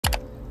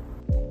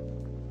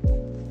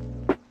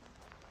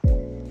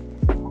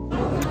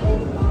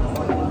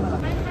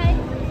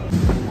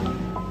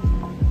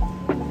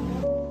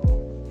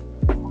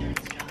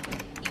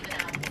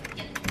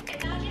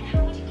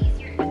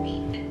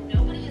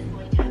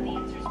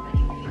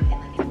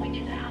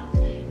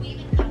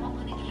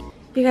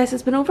You guys,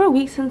 it's been over a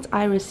week since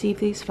I received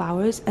these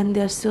flowers and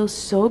they're still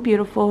so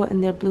beautiful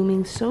and they're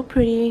blooming so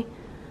pretty.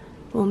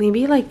 Well,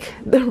 maybe like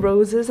the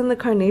roses and the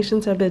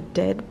carnations are a bit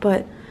dead,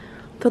 but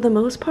for the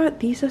most part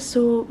these are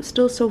still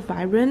so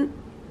vibrant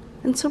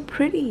and so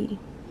pretty.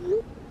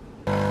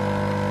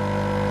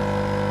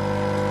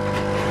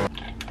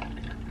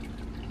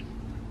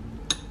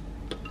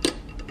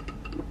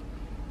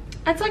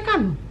 It's like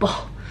I'm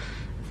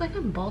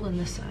bald on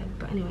this side,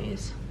 but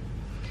anyways.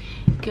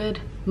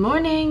 Good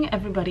morning,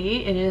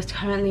 everybody. It is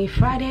currently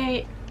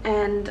Friday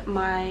and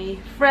my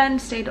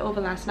friend stayed over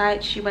last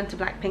night. She went to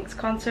Blackpink's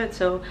concert,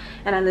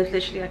 and I live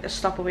literally like a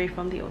stop away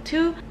from the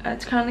O2.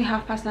 It's currently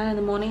 9:30 in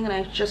the morning and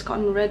I've just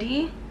gotten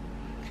ready.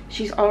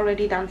 She's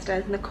already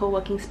downstairs in the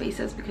co-working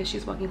spaces because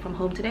she's working from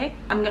home today.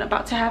 I'm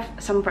about to have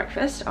some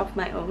breakfast of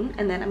my own,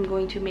 and then I'm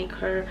going to make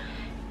her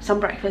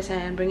some breakfast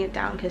and bring it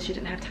down because she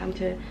didn't have time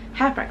to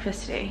have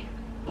breakfast today.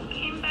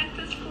 Came back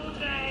to school,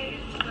 guys.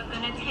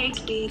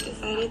 We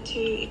decided to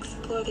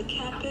explore the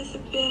campus a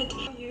bit.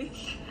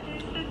 Here's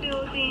the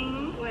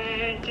building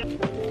where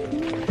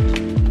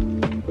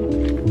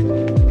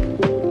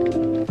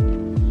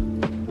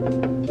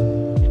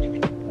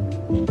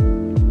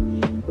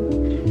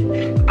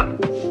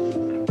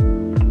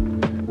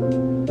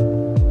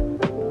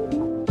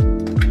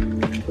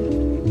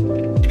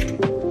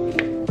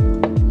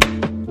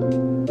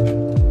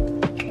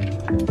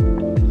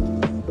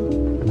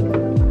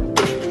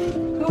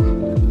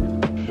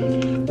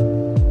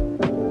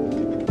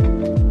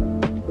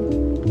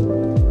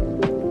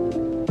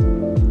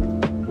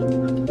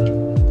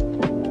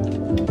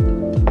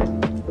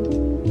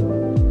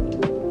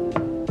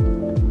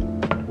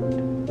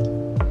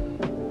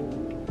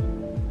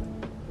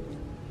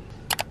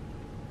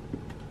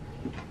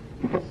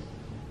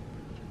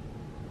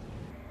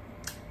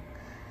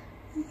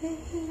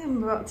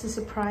I'm about to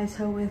surprise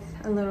her with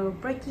a little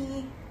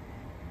brekkie.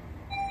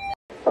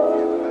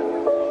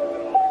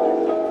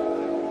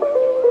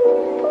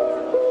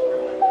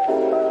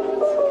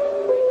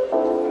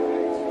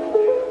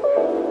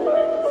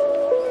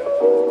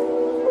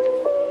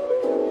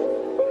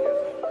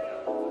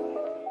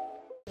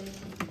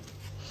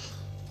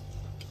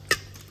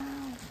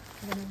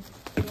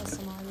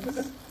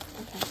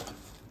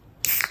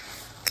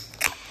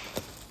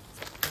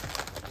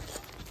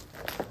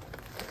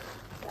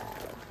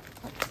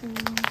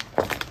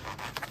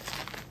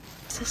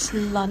 This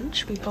is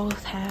lunch. We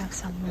both have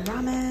some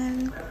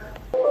ramen.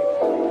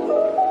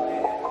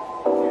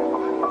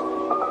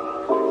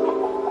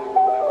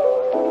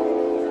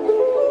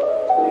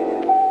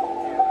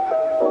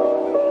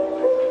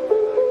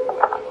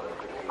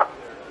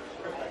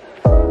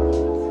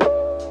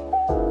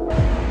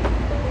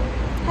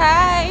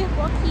 Hi!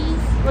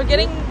 Walkies. We're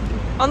getting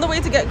on the way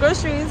to get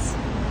groceries.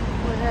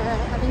 We're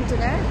having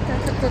dinner.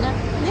 Gonna cook dinner.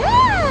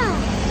 Yeah!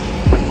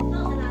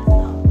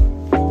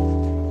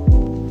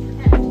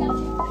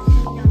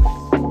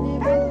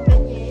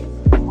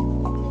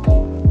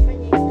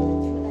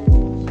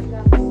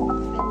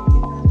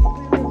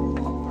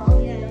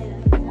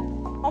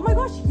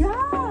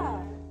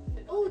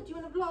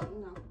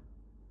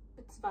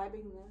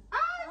 Vibing there.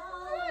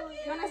 Oh,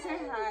 you wanna say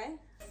hi?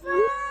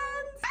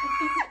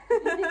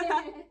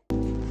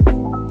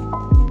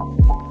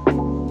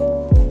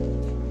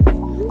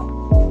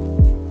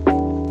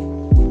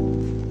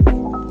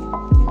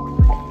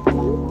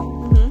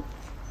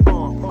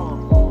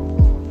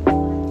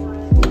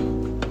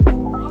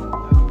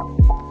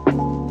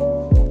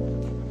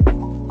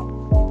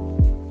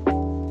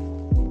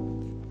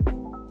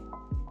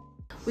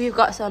 We've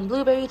got some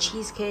blueberry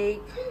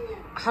cheesecake.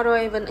 How do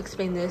I even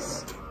explain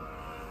this?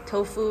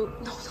 Tofu,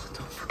 no, not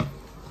tofu.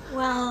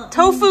 Well,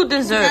 tofu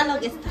dessert.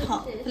 Tagalog is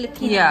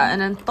Filipino. Yeah,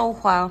 and then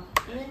tohua.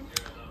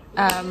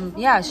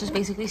 Yeah, it's just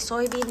basically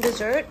soybean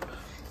dessert.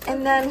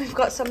 And then we've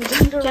got some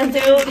gender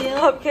reveal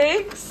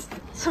cupcakes,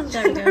 some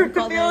gender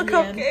reveal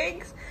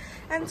cupcakes,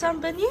 and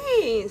some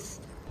beignets.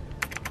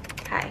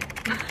 Hi.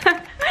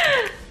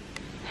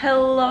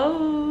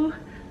 Hello.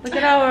 Look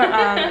at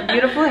our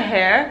beautiful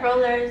hair.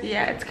 Rollers.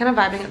 Yeah, it's kind of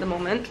vibing at the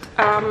moment.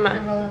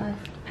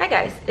 Hi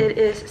guys, it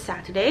is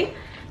Saturday.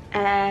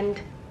 And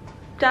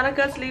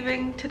Danika's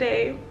leaving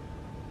today,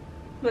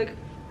 like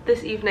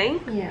this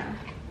evening. Yeah.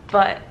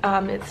 But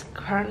it's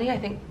currently, I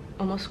think,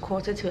 almost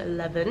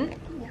 11:15.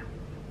 Yeah.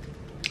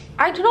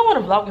 I do not want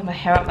to vlog with my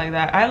hair up like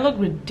that. I look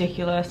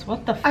ridiculous.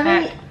 What the fuck? I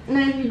mean,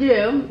 no, if you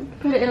do,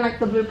 put it in like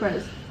the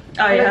bloopers.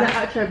 Oh yeah.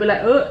 Like the outro, be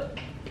like, oh.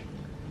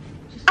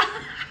 Just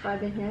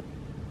vibe in here.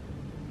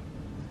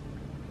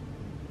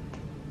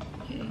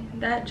 Okay,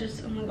 that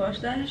just, oh my gosh,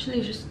 that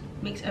actually just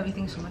makes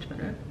everything so much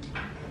better.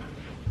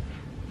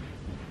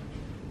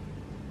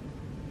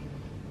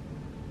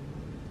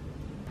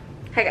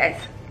 Hi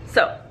guys,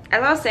 so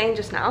as I was saying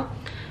just now,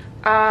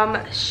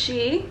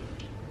 she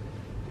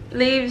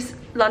leaves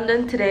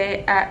London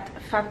today at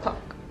 5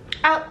 o'clock.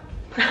 Out.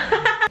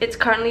 It's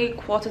currently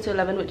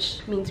 11:15,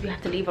 which means we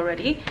have to leave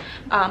already.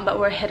 But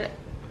we're headed.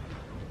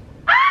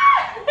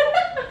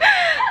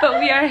 But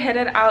we are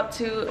headed out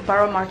to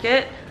Borough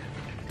Market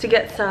to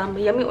get some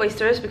yummy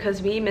oysters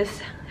because we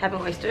miss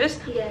having oysters.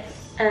 Yes.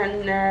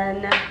 And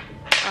then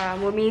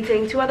we're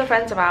meeting 2 other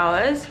friends of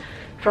ours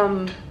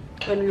from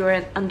when we were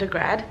in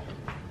undergrad.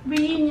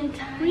 Reunion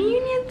time.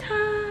 Reunion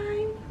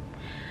time.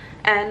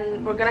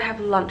 And we're gonna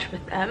have lunch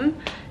with them.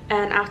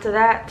 And after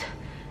that,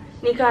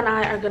 Nika and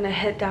I are gonna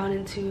head down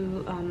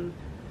into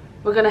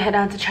we're gonna head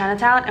down to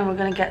Chinatown and we're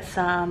gonna get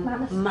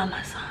some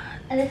mama san.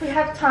 And if we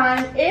have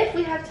time,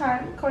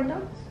 corn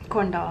dogs?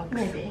 Corn dogs.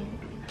 Maybe.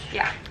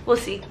 Yeah, we'll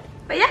see.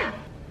 But yeah.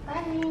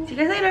 Bye. See you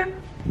guys later.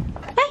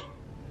 Bye.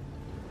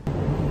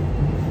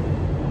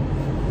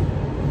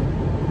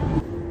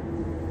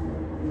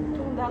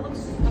 That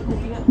looks like a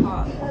bit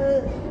hot.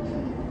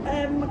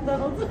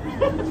 McDonald's.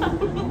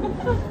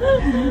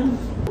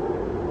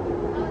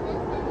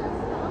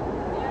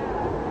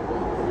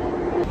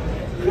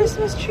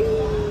 Christmas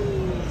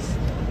trees.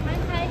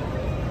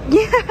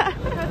 Yeah.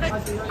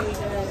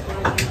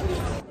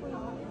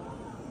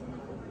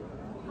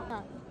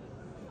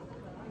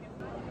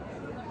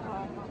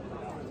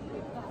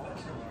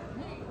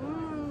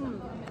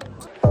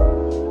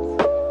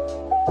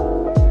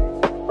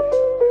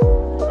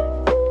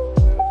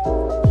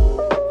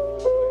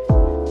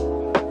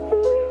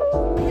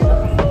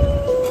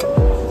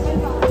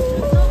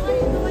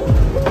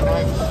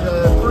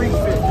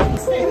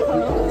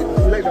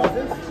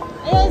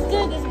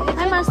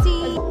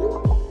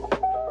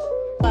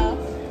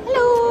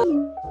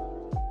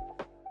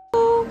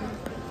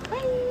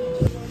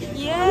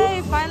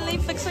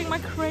 Fixing my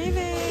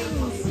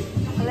cravings.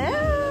 Hello.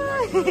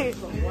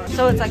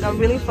 So it's like a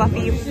really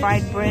fluffy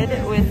fried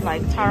bread with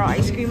like taro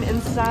ice cream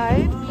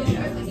inside.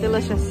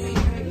 Delicious.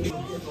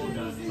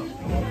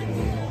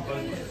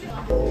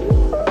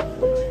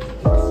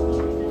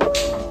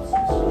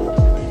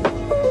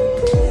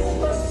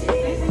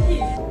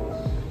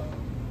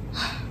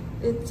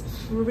 It's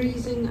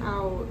freezing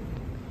out.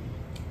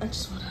 I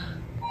just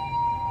wanna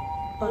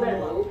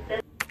bundle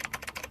up.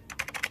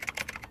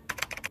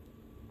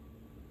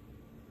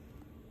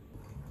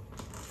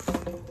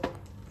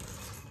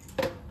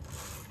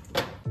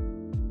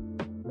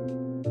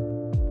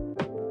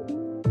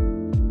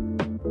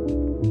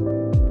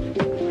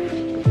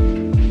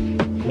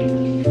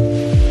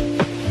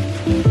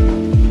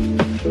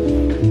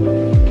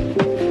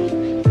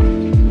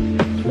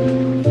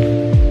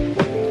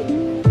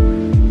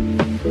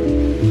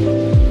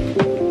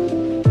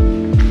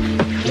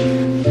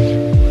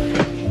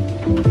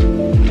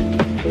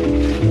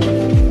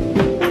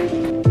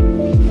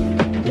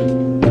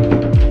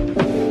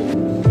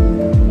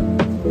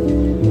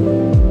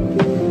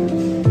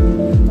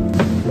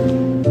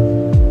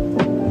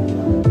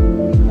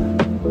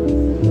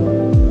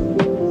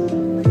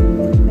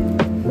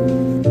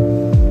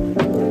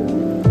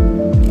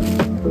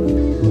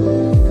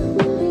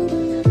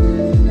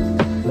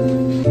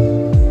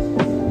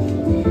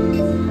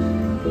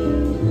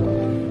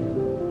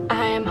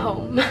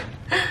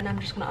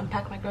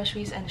 Unpack my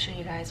groceries and show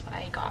you guys what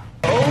I got.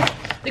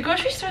 The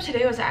grocery store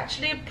today was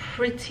actually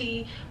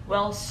pretty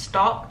well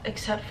stocked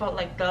except for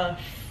like the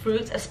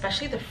fruits,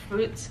 especially the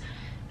fruits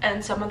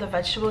and some of the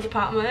vegetable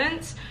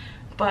departments,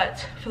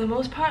 but for the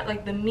most part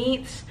like the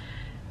meats,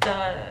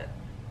 the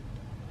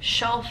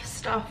shelf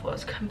stuff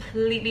was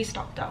completely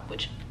stocked up,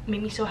 which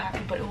made me so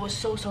happy. But it was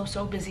so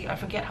busy. I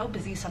forget how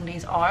busy some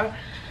days are.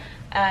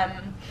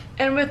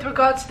 And with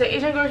regards to the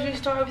Asian grocery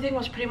store, everything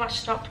was pretty much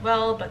stocked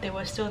well, but they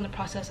were still in the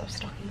process of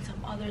stocking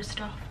some other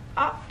stuff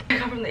up. I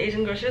got from the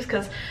Asian groceries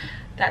because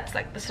that's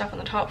like the stuff on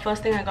the top.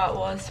 First thing I got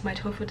was my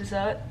tofu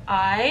dessert.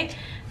 I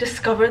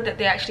discovered that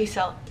they actually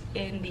sell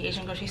in the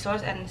Asian grocery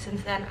stores, and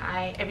since then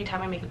every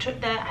time I make a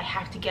trip there I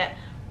have to get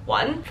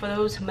one. For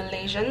those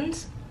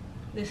Malaysians,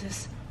 this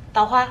is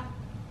tau hua.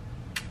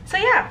 So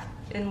yeah,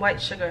 in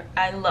white sugar,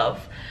 I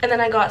love. And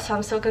then I got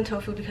some silken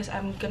tofu because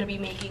I'm gonna be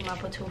making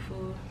mapo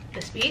tofu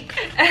this week.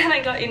 And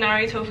I got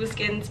inari tofu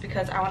skins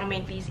because I want to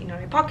make these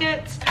inari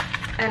pockets.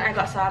 And I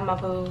got some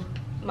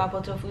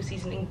mapo tofu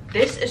seasoning.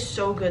 This is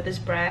so good, this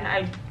brand.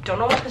 I don't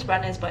know what this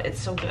brand is, but it's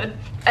so good.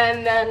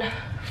 And then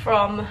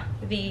from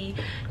the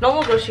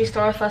normal grocery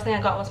store, first thing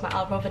I got was my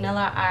Alpro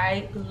vanilla.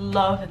 I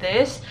love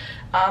this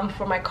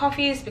for my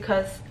coffees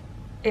because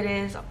it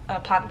is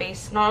a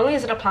plant-based. Not only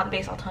is it a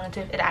plant-based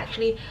alternative, it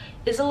actually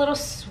is a little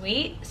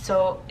sweet,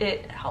 so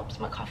it helps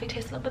my coffee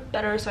taste a little bit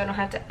better, so I don't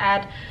have to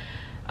add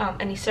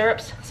any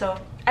syrups. So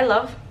I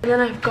love. And then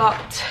I've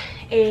got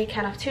a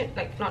can of tuna,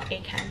 like not a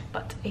can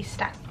but a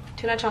stack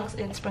tuna chunks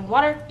in spring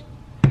water.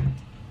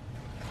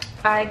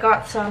 I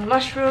got some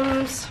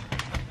mushrooms.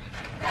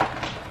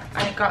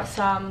 I got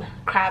some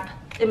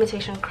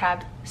imitation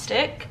crab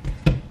stick.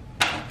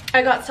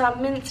 I got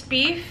some minced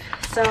beef,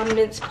 some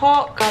minced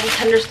pork, got a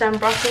tender stem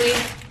broccoli,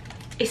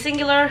 a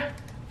singular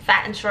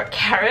fat and short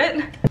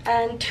carrot,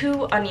 and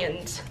 2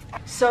 onions.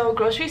 So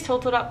groceries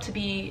totaled up to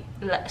be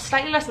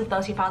slightly less than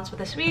 30 pounds for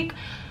this week,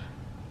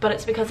 but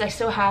it's because I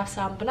still have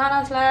some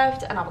bananas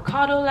left, an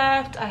avocado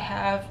left. I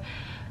have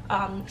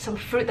some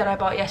fruit that I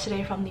bought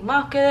yesterday from the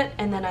market,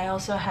 and then I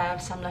also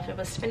have some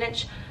leftover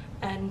spinach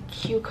and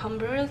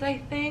cucumbers, I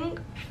think,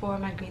 for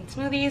my green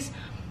smoothies.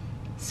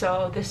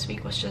 so this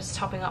week was just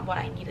topping up what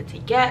I needed to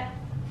get.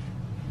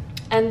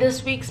 And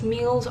this week's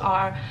meals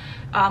are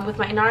with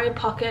my inari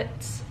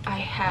pockets. I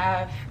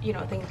have, you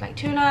know, things like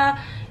tuna,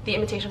 the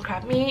imitation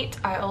crab meat.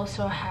 I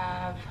also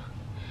have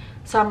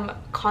some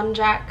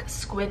konjac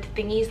squid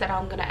thingies that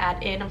I'm gonna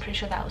add in. I'm pretty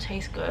sure that will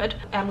taste good.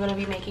 I'm gonna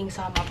be making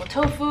some mapo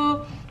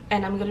tofu,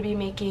 and I'm gonna be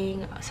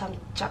making some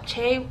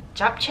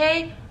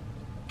japchae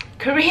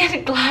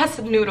Korean glass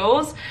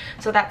noodles.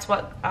 So that's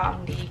what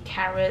the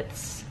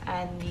carrots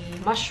and the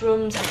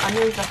mushrooms and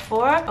onions are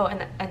for. Oh,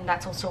 and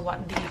that's also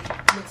what the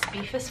minced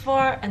beef is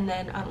for. And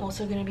then I'm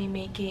also gonna be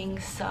making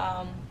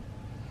some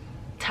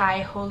Thai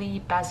holy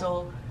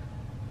basil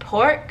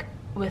pork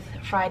with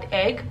fried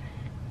egg.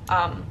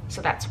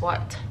 So that's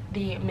what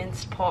the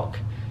minced pork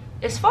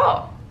is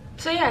for.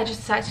 So yeah, I just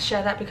decided to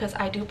share that because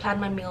I do plan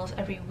my meals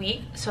every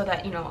week so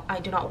that, you know, I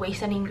do not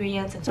waste any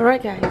ingredients. And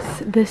alright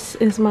guys, this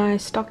is my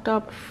stocked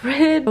up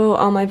fridge. So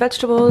all my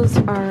vegetables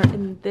are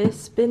in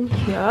this bin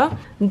here.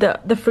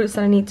 The fruits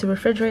that I need to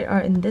refrigerate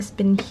are in this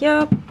bin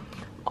here.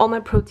 All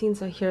my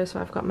proteins are here, so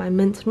I've got my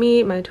minced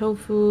meat, my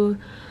tofu,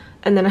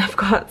 and then I've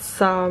got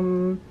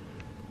some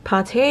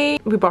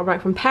pate we brought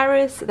back from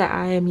Paris that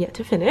I am yet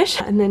to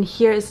finish. And then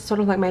here is sort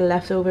of like my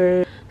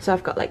leftover, so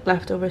I've got like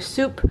leftover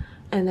soup,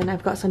 and then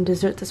I've got some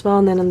desserts as well,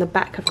 and then on the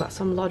back I've got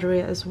some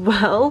lauderie as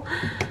well.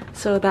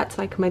 So that's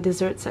like my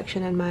dessert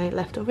section and my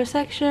leftover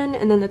section.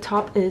 And then the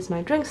top is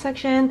my drink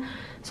section,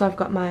 so I've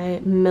got my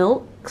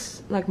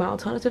milks, like my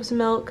alternatives to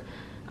milk,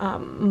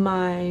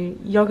 my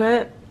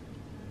yogurt,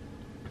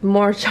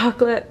 more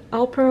chocolate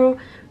Alpro,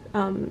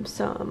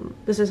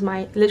 this is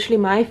my literally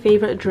my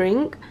favorite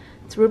drink,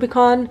 it's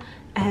Rubicon,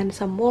 and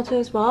some water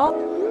as well.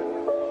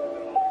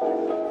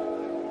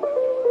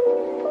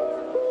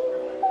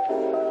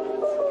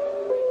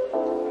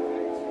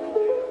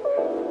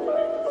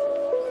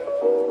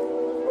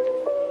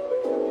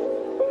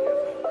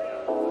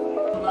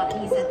 A lot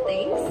of easier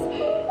things.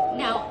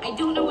 Now I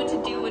don't know what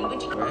to do and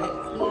which. Right?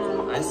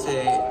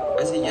 Yeah.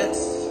 I say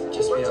yes.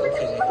 Just be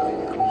okay.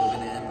 I'm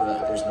moving in,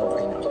 but there's no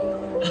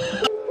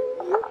prenup.